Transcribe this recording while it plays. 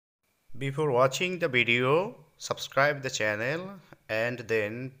Before watching the video, subscribe the channel and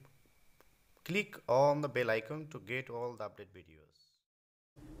then click on the bell icon to get all the update videos.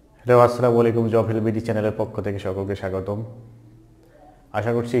 Hello আসসালামু আলাইকুম job হেল্পbd চ্যানেলের পক্ষ থেকে সকলকে স্বাগতম।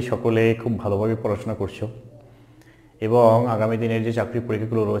 আশা করছি সকলে খুব ভালোভাবে পড়াশোনা করছো এবং আগামী দিনের যে চাকরি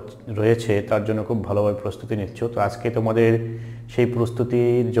পরীক্ষাগুলো রয়েছে তার জন্য খুব ভালোভাবে প্রস্তুতি নিচ্ছ। তো আজকে তোমাদের সেই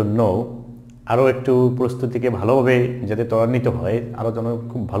প্রস্তুতির জন্য আরও একটু প্রস্তুতিকে ভালোভাবে যাতে ত্বরান্বিত হয়, আরও যেন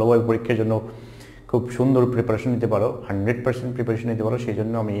খুব ভালোভাবে পরীক্ষার জন্য খুব সুন্দর প্রিপারেশন নিতে পারো, 100% প্রিপারেশন নিতে পারো, সেই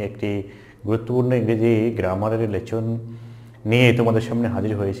জন্য আমি একটি গুরুত্বপূর্ণ ইংরেজি গ্রামারের লেসন নিয়ে তোমাদের সামনে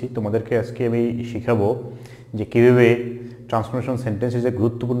হাজির হয়েছি। তোমাদেরকে আজকে আমি শেখাবো যে কীভাবে ট্রান্সফরমেশন সেন্টেন্সের যে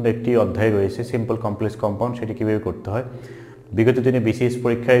গুরুত্বপূর্ণ একটি অধ্যায় রয়েছে সিম্পল কমপ্লেক্স কম্পাউন্ড, সেটি কীভাবে করতে হয়। বিগত দিনে বিসিএস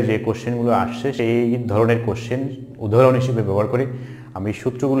পরীক্ষায় যে কোশ্চেনগুলো আসছে সেই ধরনের কোশ্চেন উদাহরণ হিসেবে ব্যবহার করে আমি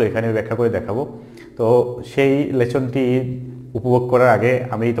সূত্রগুলো এখানে ব্যাখ্যা করে দেখাবো। তো সেই লেসনটি উপভোগ করার আগে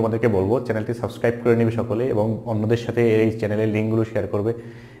আমি তোমাদেরকে বলবো চ্যানেলটি সাবস্ক্রাইব করে নেবে সকলে এবং অন্যদের সাথে এই চ্যানেলের লিঙ্কগুলো শেয়ার করবে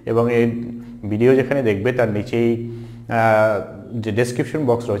এবং এই ভিডিও যেখানে দেখবে তার নিচেই যে ডেসক্রিপশন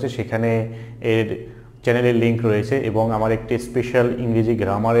বক্স রয়েছে সেখানে এর চ্যানেলের লিঙ্ক রয়েছে এবং আমার একটি স্পেশাল ইংরেজি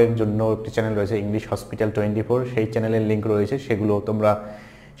গ্রামারের জন্য একটি চ্যানেল রয়েছে ইংলিশ হসপিটাল 24, সেই চ্যানেলের লিঙ্ক রয়েছে। সেগুলো তোমরা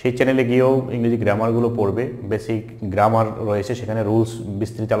সেই চ্যানেলে গিয়েও ইংরেজি গ্রামারগুলো পড়বে, বেসিক গ্রামার রয়েছে সেখানে, রুলস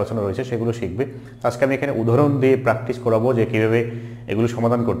বিস্তৃত আলোচনা রয়েছে, সেগুলো শিখবে। আজকে আমি এখানে উদাহরণ দিয়ে প্র্যাকটিস করাবো যে কীভাবে এগুলো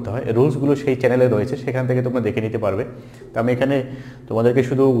সমাধান করতে হয়। রুলসগুলো সেই চ্যানেলে রয়েছে, সেখান থেকে তোমরা দেখে নিতে পারবে। তো আমি এখানে তোমাদেরকে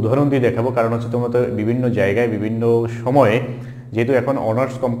শুধু উদাহরণ দিয়ে দেখাবো, কারণ হচ্ছে তোমরা তো বিভিন্ন জায়গায় বিভিন্ন সময়ে, যেহেতু এখন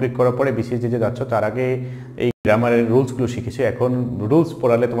অনার্স কমপ্লিট করার পরে বিসিএস দিতে যাচ্ছ, তার আগে এই গ্রামারের রুলসগুলো শিখেছো, এখন রুলস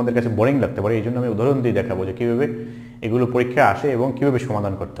পড়ালে তোমাদের কাছে বোরিং লাগতে পারে, এই জন্য আমি উদাহরণ দিয়ে দেখাবো যে কীভাবে এগুলো পরীক্ষা আসে এবং কীভাবে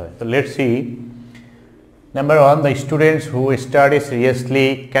সমাধান করতে হয়। তো let's see. Number 1, the students who study seriously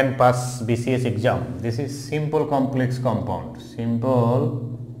can pass BCS exam. This is simple complex compound. Simple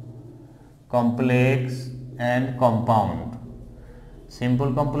complex and compound. Simple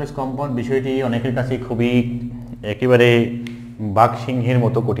complex compound বিষয়টি অনেকের কাছে খুবই একেবারে বাঘ সিংহের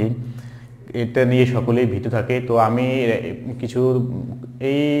মতো কঠিন, এটা নিয়ে সকলেই ভীত থাকে। তো আমি কিছু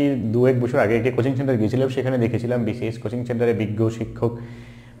এই 2-1 বছর আগে একটি কোচিং সেন্টার গিয়েছিলাম, সেখানে দেখেছিলাম বিসিএস কোচিং সেন্টারে বিজ্ঞ শিক্ষক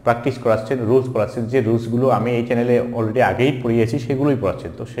প্র্যাকটিস করাচ্ছেন, রুলস পড়াচ্ছেন, যে রুলসগুলো আমি এই চ্যানেলে অলরেডি আগেই পড়িয়েছি সেগুলোই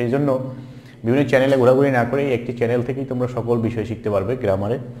পড়াচ্ছেন। তো সেই জন্য বিভিন্ন চ্যানেলে ঘোরাঘুরি না করে একটি চ্যানেল থেকেই তোমরা সকল বিষয় শিখতে পারবে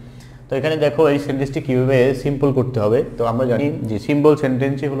গ্রামারে। তো এখানে দেখো এই সেন্টেন্সটি কীভাবে সিম্পল করতে হবে। তো আমরা জানি যে সিম্পল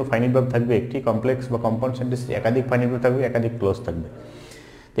সেন্টেন্সে হলো ফাইনাইট ভার্ব থাকবে একটি, কমপ্লেক্স বা কম্পাউন্ড সেন্টেন্স একাধিক ফাইনাইট ভার্ব থাকবে, একাধিক ক্লোজ থাকবে।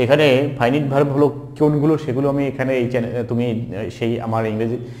 তো এখানে ফাইনাইট ভার্ব হলো কোনগুলো সেগুলো আমি এখানে এই চ্যানেল, তুমি সেই আমার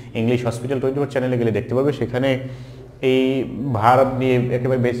ইংলিশ হসপিটাল 24 চ্যানেলে গেলে দেখতে পাবে, সেখানে এই ভার্ব নিয়ে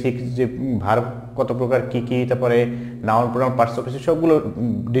একেবারে বেসিক যে ভার্ব কত প্রকার কী কী, তারপরে noun pronoun parts of speech সবগুলো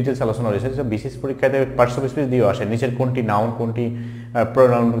ডিটেলস আলোচনা রয়েছে। বিশেষ পরীক্ষাতে পার্টস অফ স্পিচ দিয়েও আসে, নিচের কোনটি নাউন, কোনটি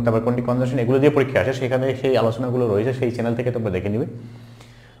প্রোনাউন, তারপর কোনটি কনজাংশন, এগুলো দিয়ে পরীক্ষা আসে, সেখানে সেই আলোচনাগুলো রয়েছে, সেই চ্যানেল থেকে তোমরা দেখে নিবে।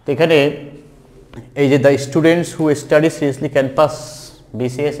 তো এখানে এই যে the students who study seriously can pass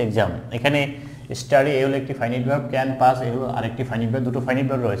BCS exam, এখানে স্টাডি এই হলো একটি ফাইনাইট ভার্ব, ক্যান পাস এই হলো আরেকটি ফাইনাইট ভার্ব, দুটো ফাইনাইট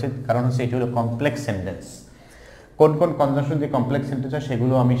ভার্ব রয়েছে, কারণ হচ্ছে এটি হলো কমপ্লেক্স সেন্টেন্স। কোন কোন কনজাংশন দিয়ে কমপ্লেক্স সেন্টেন্স হয়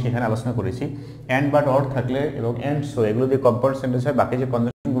সেগুলো আমি সেখানে আলোচনা করেছি। অ্যান্ড বাট অর থাকলে এবং অ্যান্ড সো এগুলো দিয়ে কম্পাউন্ড সেন্টেন্স হয়, বাকি যে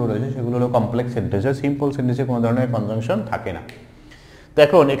কনজাংশনগুলো রয়েছে সেগুলো হলো কমপ্লেক্স সেন্টেন্স হয়। সিম্পল সেন্টেন্সে কোনো ধরনের কনজাংশন থাকে না। তো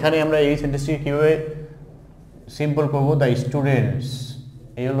এখন এখানে আমরা এই সেন্টেন্সটি কীভাবে সিম্পল করবো, দ্য স্টুডেন্টস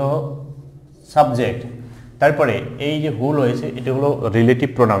এই হলো সাবজেক্ট, তারপরে এই যে হু রয়েছে এটা হলো রিলেটিভ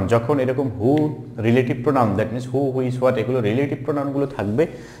প্রোনাউন। যখন এরকম হু relative pronoun, that means who, who's, what, এগুলো রিলেটিভ প্রোনাউনগুলো থাকবে,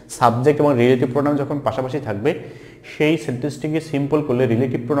 সাবজেক্ট এবং রিলেটিভ প্রোনাউন যখন পাশাপাশি থাকবে সেই সেন্টেন্সটিকে সিম্পল করলে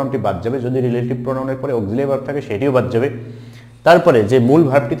রিলেটিভ প্রোনাউনটি বাদ যাবে, যদি রিলেটিভ প্রোনাউনের পরে অক্সিলারি ভার্ব থাকে সেটিও বাদ যাবে, তারপরে যে মূল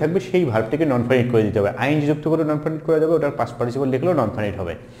ভার্বটি থাকবে সেই ভার্বটিকে নন ফাইনাইট করে দিতে হবে, আইএনজি যুক্ত করে নন ফাইনাইট করে দেবে, ওটার পাস্ট পার্টিসিপল লিখলেও নন ফাইনাইট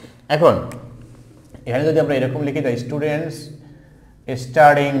হবে। এখন এখানে যদি আমরা এরকম লিখি দ্য স্টুডেন্টস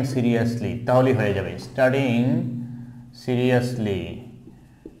স্টাডিং সিরিয়াসলি, তাহলেই হয়ে যাবে studying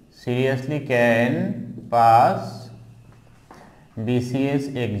seriously can pass BCS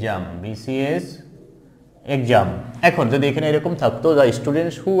exam. এখন যদি এখানে এরকম থাকতো the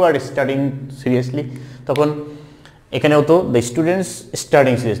students who are studying seriously, তখন এখানেও তো দ্য স্টুডেন্টস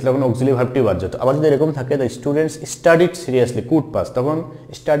স্টাডিং সিরিয়াসলি, তখন অক্সিলারি ভার্বটি বাদ যেত। আবার যদি এরকম থাকে the students studied seriously could pass, তখন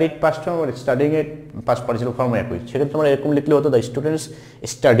studied past form are studying এর পাস্ট পার্টিসিপল ফর্ম একই, সেক্ষেত্রে আমরা এরকম লিখলে হতো দ্য স্টুডেন্টস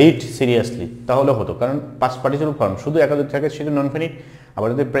স্টাডিড সিরিয়াসলি, তাহলে হতো, কারণ পাস্ট পার্টিসিপল ফর্ম শুধু একাধিক থাকে সেটি নন ফাইনাইট, আবার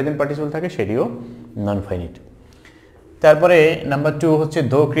যদি প্রেজেন্ট পার্টিসিপল থাকে সেটিও নন ফাইনাইট। তারপরে নাম্বার 2 হচ্ছে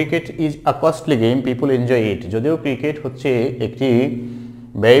দো cricket is a costly game people enjoy it, যদিও ক্রিকেট হচ্ছে একটি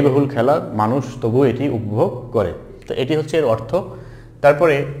ব্যয়বহুল খেলা, মানুষ তবুও এটি উপভোগ করে। তো এটি হচ্ছে এর অর্থ।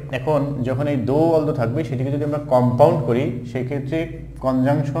 তারপরে এখন যখন এই দো অলদো থাকবে সেটিকে যদি আমরা কম্পাউন্ড করি সেই ক্ষেত্রে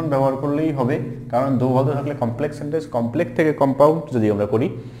কনজাংশন ব্যবহার করলেই হবে, কারণ দো অলদো থাকলে কমপ্লেক্স সেন্টেন্স, কমপ্লেক্স থেকে কম্পাউন্ড যদি আমরা করি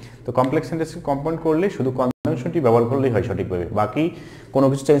তো কমপ্লেক্স সেন্টেন্সকে কম্পাউন্ড করলে শুধু কনজাংশনটি ব্যবহার করলেই হয় সঠিকভাবে, বাকি কোনো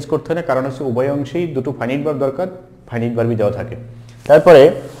কিছু চেঞ্জ করতে হয় না, কারণ হচ্ছে উভয় অংশেই দুটো ফাইনাইট ভার্ব দরকার, ফাইনাইট ভার্বই দেওয়া থাকে। তারপরে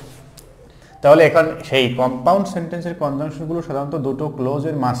তাহলে এখন সেই কম্পাউন্ড সেন্টেন্সের কনজাংশনগুলো সাধারণত দুটো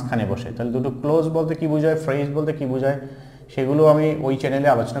ক্লোজের মাঝখানে বসে। তাহলে দুটো ক্লোজ বলতে কি বোঝায়, ফ্রেজ বলতে কি বোঝায়, সেগুলো আমি ওই চ্যানেলে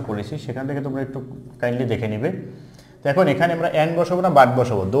আলোচনা করেছি, সেখান থেকে তোমরা একটু কাইন্ডলি দেখে নিবে। তো এখন এখানে আমরা অ্যান্ড বসাবো না বাট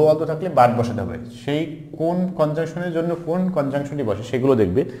বসাবো, দো অলদো থাকলে বাট বসাতে হবে, সেই কোন কনজাংশনের জন্য কোন কনজাংশনটি বসে সেগুলো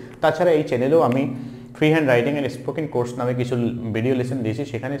দেখবে। তাছাড়া এই চ্যানেলেও আমি free hand writing and spoken course নামে কিছু ভিডিও লেসন দিয়েছি,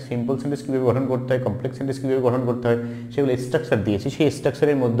 সেখানে সিম্পল সেন্টেন্স কীভাবে গঠন করতে হয়, কমপ্লেক্স সেন্টেন্স কীভাবে গঠন করতে হয় সেগুলো স্ট্রাকচার দিয়েছি, সেই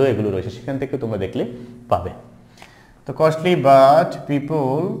স্ট্রাকচারের মধ্যেও এগুলো রয়েছে, সেখান থেকে তোমরা দেখলে পাবে। তো costly but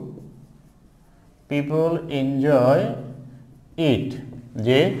people enjoy it,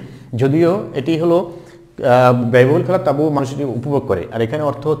 যে যদিও এটি হলো ব্যয়বহুল খেলা তবুও মানুষ এটি উপভোগ করে, আর এখানে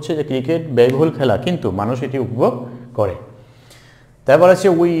অর্থ হচ্ছে যে ক্রিকেট ব্যয়বহুল খেলা কিন্তু মানুষ এটি উপভোগ করে। তারপর আছে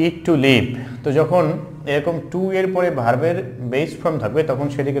উই ইট টু লিভ, তো যখন এরকম টু এর পরে ভার্বের বেস ফর্ম থাকবে তখন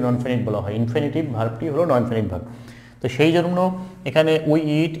সেটিকে নন ফাইনাইট বলা হয়, ইনফিনিটিভ ভার্বটি হলো নন ফাইনাইট ভার্ব। তো সেই জন্য এখানে উই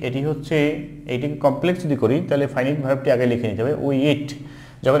ইট এটি হচ্ছে, এইটিকে কমপ্লেক্স যদি করি তাহলে ফাইনাইট ভার্বটি আগে লিখে নিতে হবে উই ইট।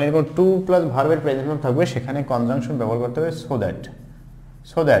 যখন এরকম টু প্লাস ভার্বের প্রেজেন্ট ফর্ম থাকবে সেখানে কনজাংশন ব্যবহার করতে হবে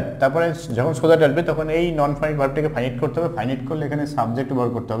সো দ্যাট, তারপরে যখন সো দ্যাট আসবে তখন এই নন ফাইনাইট ভার্বটিকে ফাইনাইট করতে হবে, ফাইনাইট করলে এখানে সাবজেক্ট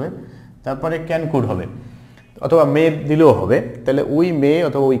ব্যবহার করতে হবে, তারপরে ক্যান কুড হবে অথবা মে দিলেও হবে, তাহলে উই মে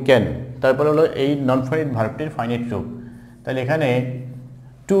অথবা উই ক্যান, তারপরে হলো এই নন ফাইনাইট ভার্বটির ফাইনাইট রূপ। তাহলে এখানে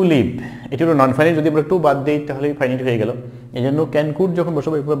টু লিভ এটি হলো নন ফাইনাইট, যদি আমরা টু বাদ দিই তাহলে ফাইনাইট হয়ে গেল, এই জন্য ক্যান কুড যখন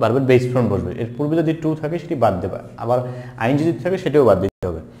বসবে এরপর ভার্বের বেস ফর্ম বসবে, এর পূর্বে যদি টু থাকে সেটি বাদ দেবে, আবার আইএনজি যদি থাকে সেটাও বাদ দিতে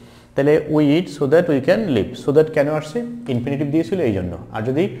হবে। তাহলে we it so that we can live, so that কেন আসছে, ইনফিনিটিভ দিয়েছিল এই জন্য, আর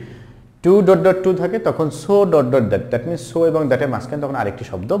যদি টু ডট ডট টু থাকে তখন so dot dot that, that means so এবং দ্যাটের মাঝখানে তখন আরেকটি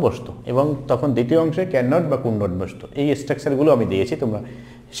শব্দ বসতো, এবং তখন দ্বিতীয় অংশে ক্যান নট বা কুড নট বসতো। এই স্ট্রাকচারগুলো আমি দিয়েছি, তোমরা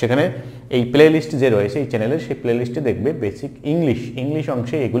সেখানে এই প্লে লিস্ট যে রয়েছে এই চ্যানেলের সেই প্লে লিস্টে দেখবে বেসিক ইংলিশ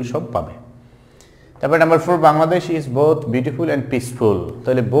অংশে এগুলো সব পাবে। তারপর number 4, Bangladesh is both beautiful and peaceful,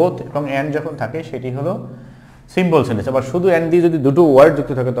 তাহলে বোথ এবং অ্যান্ড যখন থাকে সেটি হলো সিম্পল সেন্টেন্স, আবার শুধু অ্যান্ড দিয়ে যদি দুটো ওয়ার্ড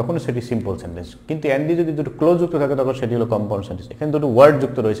যুক্ত থাকে তখন সেটি সিম্পল সেন্টেন্স, কিন্তু অ্যান্ড দিয়ে যদি দুটো ক্লোজ যুক্ত থাকে তখন সেটি হলো কম্পাউন্ড সেন্টেন্স, এখানে দুটো ওয়ার্ড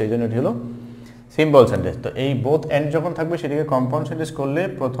যুক্ত রয়েছে এই জন্য এটি হলো সিম্পল সেন্টেন্স। তো এই বোথ অ্যান্ড যখন থাকবে সেটিকে কম্পাউন্ড সেন্টেন্স করলে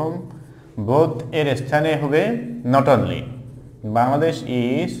প্রথম বোথ এর স্থানে হবে not only, Bangladesh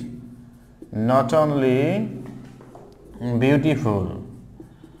is not only beautiful,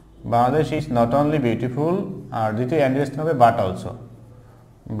 Bangladesh is not only beautiful, আর দ্বিতীয় অ্যান্ডের স্থানে হবে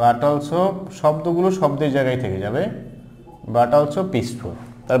বাট অলসো, শব্দগুলো শব্দের জায়গায় থেকে যাবে, বাট অলসো পিসফুল,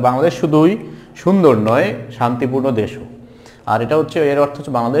 তার বাংলাদেশ শুধুই সুন্দর নয় শান্তিপূর্ণ দেশও, আর এটা হচ্ছে এর অর্থ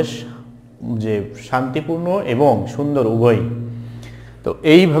হচ্ছে বাংলাদেশ যে শান্তিপূর্ণ এবং সুন্দর উভয়ই। তো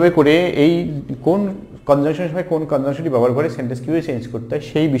এইভাবে করে এই কোন কনজাংশনের সময় কোন কনজাংশনটি ব্যবহার করে সেন্টেন্স কীভাবে চেঞ্জ করতে হয়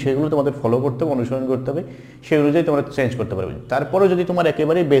সেই বিষয়গুলো তোমাদের ফলো করতে হবে, অনুসরণ করতে হবে, সেই অনুযায়ী তোমরা চেঞ্জ করতে পারবে। তারপরেও যদি তোমার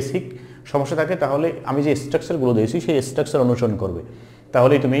একেবারেই বেসিক সমস্যা থাকে তাহলে আমি যে স্ট্রাকচারগুলো দিয়েছি সেই স্ট্রাকচার অনুসরণ করবে,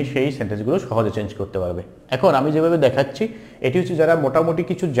 তাহলেই তুমি সেই সেন্টেন্সগুলো সহজে চেঞ্জ করতে পারবে। এখন আমি যেভাবে দেখাচ্ছি এটি হচ্ছে যারা মোটামুটি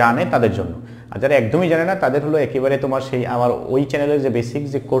কিছু জানে তাদের জন্য, আর যারা একদমই জানে না তাদের হলো একেবারে তোমার সেই আমার ওই চ্যানেলের যে বেসিক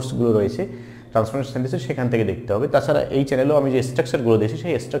যে কোর্সগুলো রয়েছে ট্রান্সফরমেশন সেন্টেন্সের সেখান থেকে দেখতে হবে। তাছাড়া এই চ্যানেলেও আমি যে স্ট্রাকচারগুলো দিয়েছি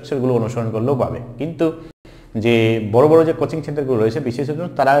সেই স্ট্রাকচারগুলো অনুসরণ করলেও পাবে, কিন্তু যে বড় বড় যে কোচিং সেন্টারগুলো রয়েছে বিসিএসের জন্য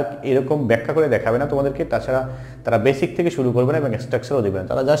তারা এরকম ব্যাখ্যা করে দেখাবে না তোমাদেরকে, তাছাড়া তারা বেসিক থেকে শুরু করবে না এবং স্ট্রাকচারও দেবে না,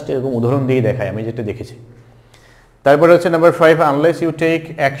 তারা জাস্ট এরকম উদাহরণ দিয়ে দেখায় আমি যেটা দেখেছি। তারপরে হচ্ছে number 5, unless we take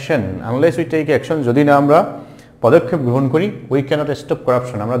action, যদি না আমরা পদক্ষেপ গ্রহণ করি উই ক্যানট স্টপ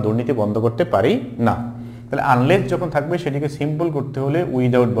করাপশন, আমরা দুর্নীতি বন্ধ করতে পারি না। তাহলে আনলেস যখন থাকবে সেটিকে সিম্পল করতে হলে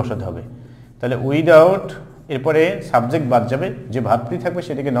উইদাউট বসাতে হবে, তাহলে উইদাউট এরপরে সাবজেক্ট বাদ যাবে, যে ভার্বটি থাকবে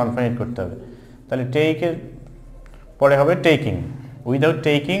সেটিকে নন ফাইনাইট করতে হবে, তাহলে টেকের পরে হবে টেকিং, উইদাউট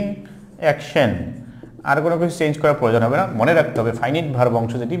টেকিং অ্যাকশন, আর কোনো কিছু চেঞ্জ করার প্রয়োজন হবে না, মনে রাখতে হবে ফাইনাইট ভার্ব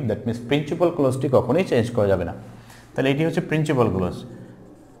অংশ যেটি দ্যাট মিনস প্রিন্সিপাল ক্লোজটি কখনোই চেঞ্জ করা যাবে না, তাহলে এটি হচ্ছে প্রিন্সিপাল ক্লোজ।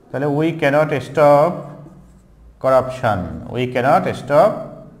 তাহলে উই ক্যানট স্টপ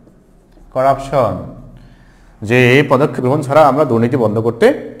করাপশন, যে পদক্ষেপ গ্রহণ ছাড়া আমরা দুর্নীতি বন্ধ করতে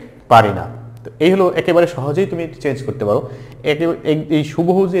পারি না। তো এই হলো একেবারে সহজেই তুমি চেঞ্জ করতে পারো, এই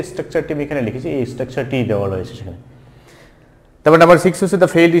শুভহু যে স্ট্রাকচারটি আমি এখানে লিখেছি এই স্ট্রাকচারটি দেওয়া রয়েছে সেখানে। তারপর নাম্বার 6 হচ্ছে the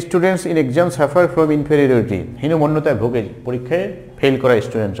field students in exam suffer from inferiority, হীনমন্যতায় ভোগে পরীক্ষায় ফেল করা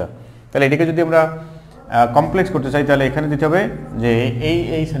স্টুডেন্টরা। তাহলে এটিকে যদি আমরা কমপ্লেক্স করতে চাই তাহলে এখানে দিতে হবে যে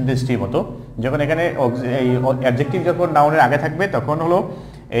এই সেন্টেন্সটির মতো, যখন এখানে এই অ্যাডজেক্টিভ যখন নাউনের আগে থাকবে তখন হলো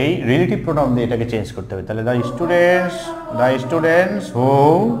এই রিলেটিভ প্রোনাউন দিয়ে এটাকে চেঞ্জ করতে হবে। তাহলে দ্য স্টুডেন্টস হু,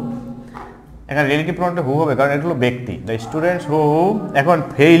 এখানে রিলেটিভ প্রোনাউনটা হু হবে কারণ এটা হলো ব্যক্তি। দ্য স্টুডেন্টস হু, এখন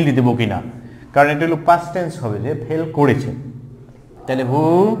ফেইল দেব কিনা কারণ এটা হলো পাস্ট টেন্স হবে, যে ফেল করেছে। তাহলে হু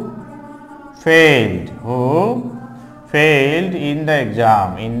failed in the exam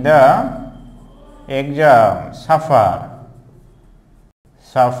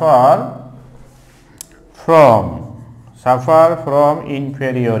suffer from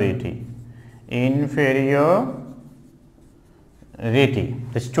inferiority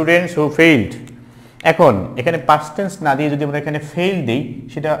the students who failed। এখন এখানে past tense না দিয়ে যদি আমরা এখানে fail দিই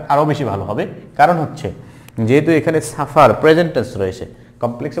সেটা আরো বেশি ভালো হবে, কারণ হচ্ছে যেহেতু এখানে সাফার প্রেজেন্ট টেন্স রয়েছে,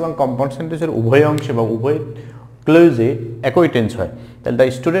 কমপ্লেক্স এবং কম্পাউন্ড সেন্টেন্সের উভয় অংশে বা উভয় ক্লোজে একই টেন্স হয়। তাহলে the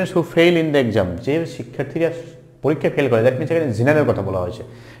students who fail in the exam, যে শিক্ষার্থীরা পরীক্ষায় ফেল করে, দ্যাট মিনস এখানে জেনারেল কথা বলা হয়েছে,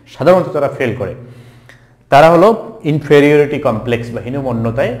 সাধারণত তারা ফেল করে, তারা হলো ইনফেরিয়রিটি কমপ্লেক্স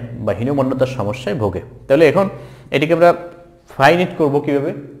বা হীনমন্যতার সমস্যায় ভোগে। তাহলে এখন এটিকে আমরা ফাইনিট করব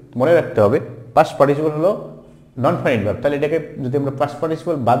কিভাবে, মনে রাখতে হবে পাস্ট পার্টিসিপল হলো নন ফাইনিট ভার্ব। তাহলে এটাকে যদি আমরা পাস্ট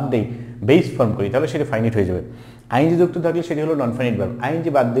পার্টিসিপল বাদ দেই, বেস ফর্ম করি, তাহলে সেটি ফাইনিট হয়ে যাবে। আইএনজি যুক্ত থাকলে সেটি হলো নন ফাইনিট ভার্ব, আইএনজি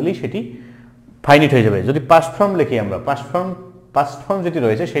বাদ দিলেই সেটি ফাইনিট হয়ে যাবে। যদি পাস্ট ফর্ম লিখি আমরা, পাস্ট ফর্ম যেটি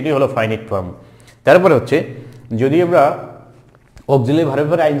রয়েছে সেটি হলো ফাইনিট ফর্ম। তারপরে হচ্ছে যদি আমরা অক্সিলারি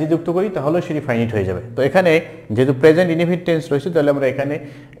ভার্বের আইএনজি যুক্ত করি তাহলে সেটি ফাইনিট হয়ে যাবে। তো এখানে যেহেতু প্রেজেন্ট ইনডিফিনিট টেন্স রয়েছে, তাহলে আমরা এখানে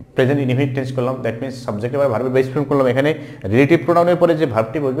প্রেজেন্ট ইনডিফিনিট টেন্স করলাম, দ্যাট মিনস সাবজেক্ট আবার ভার্বের বেস ফর্ম করলাম। এখানে রিলেটিভ প্রোনাউনের পরে যে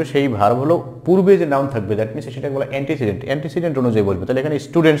ভার্বটি বসবে সেই ভার্ব হলো পূর্বে যে নাউন থাকবে, দ্যাট মিনস সেটাকে বলা অ্যান্টিসিডেন্ট অনুযায়ী বলবে। তাহলে এখানে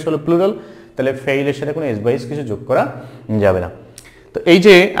স্টুডেন্টস হলো প্লুরাল, তাহলে ফেইলের সাথে কোনো এস বাই এস কিছু যোগ করা যাবে না। তো এই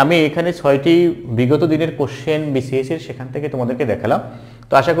যে আমি এখানে 6টি বিগত দিনের কোশ্চেন বিসিএস এর সেখান থেকে তোমাদেরকে দেখালাম।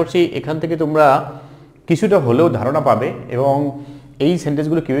 তো আশা করছি এখান থেকে তোমরা কিছুটা হলেও ধারণা পাবে এবং এই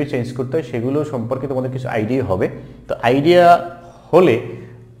সেন্টেন্সগুলো কীভাবে চেঞ্জ করতে হয় সেগুলো সম্পর্কে তোমাদের কিছু আইডিয়া হবে। তো আইডিয়া হলে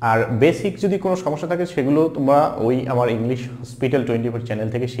আর বেসিক যদি কোনো সমস্যা থাকে সেগুলো তোমরা ওই আমার ইংলিশ হসপিটাল 24 চ্যানেল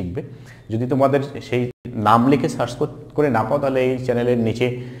থেকে শিখবে। যদি তোমাদের সেই নাম লিখে সার্চ করে না পাও তাহলে এই চ্যানেলের নিচে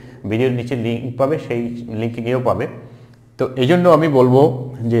ভিডিওর নিচে লিঙ্ক পাবে, সেই লিঙ্কে গিয়েও পাবে। তো এই জন্য আমি বলবো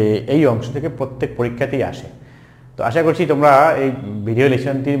যে এই অংশ থেকে প্রত্যেক পরীক্ষাতেই আসে। তো আশা করছি তোমরা এই ভিডিও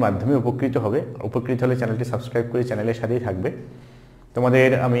লেসনটির মাধ্যমে উপকৃত হবে। উপকৃত হলে চ্যানেলটি সাবস্ক্রাইব করে চ্যানেলের সাথেই থাকবে। তোমাদের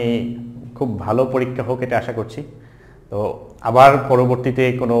আমি খুব ভালো পরীক্ষা হোক এটা আশা করছি। তো আবার পরবর্তীতে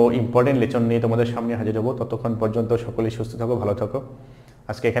কোনো ইম্পর্টেন্ট লেসন নিয়ে তোমাদের সামনে হাজির হবো। ততক্ষণ পর্যন্ত সকলেই সুস্থ থাকো, ভালো থাকো।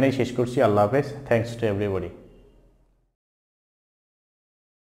 আজকে এখানেই শেষ করছি। আল্লাহ হাফেজ। Thanks to everybody.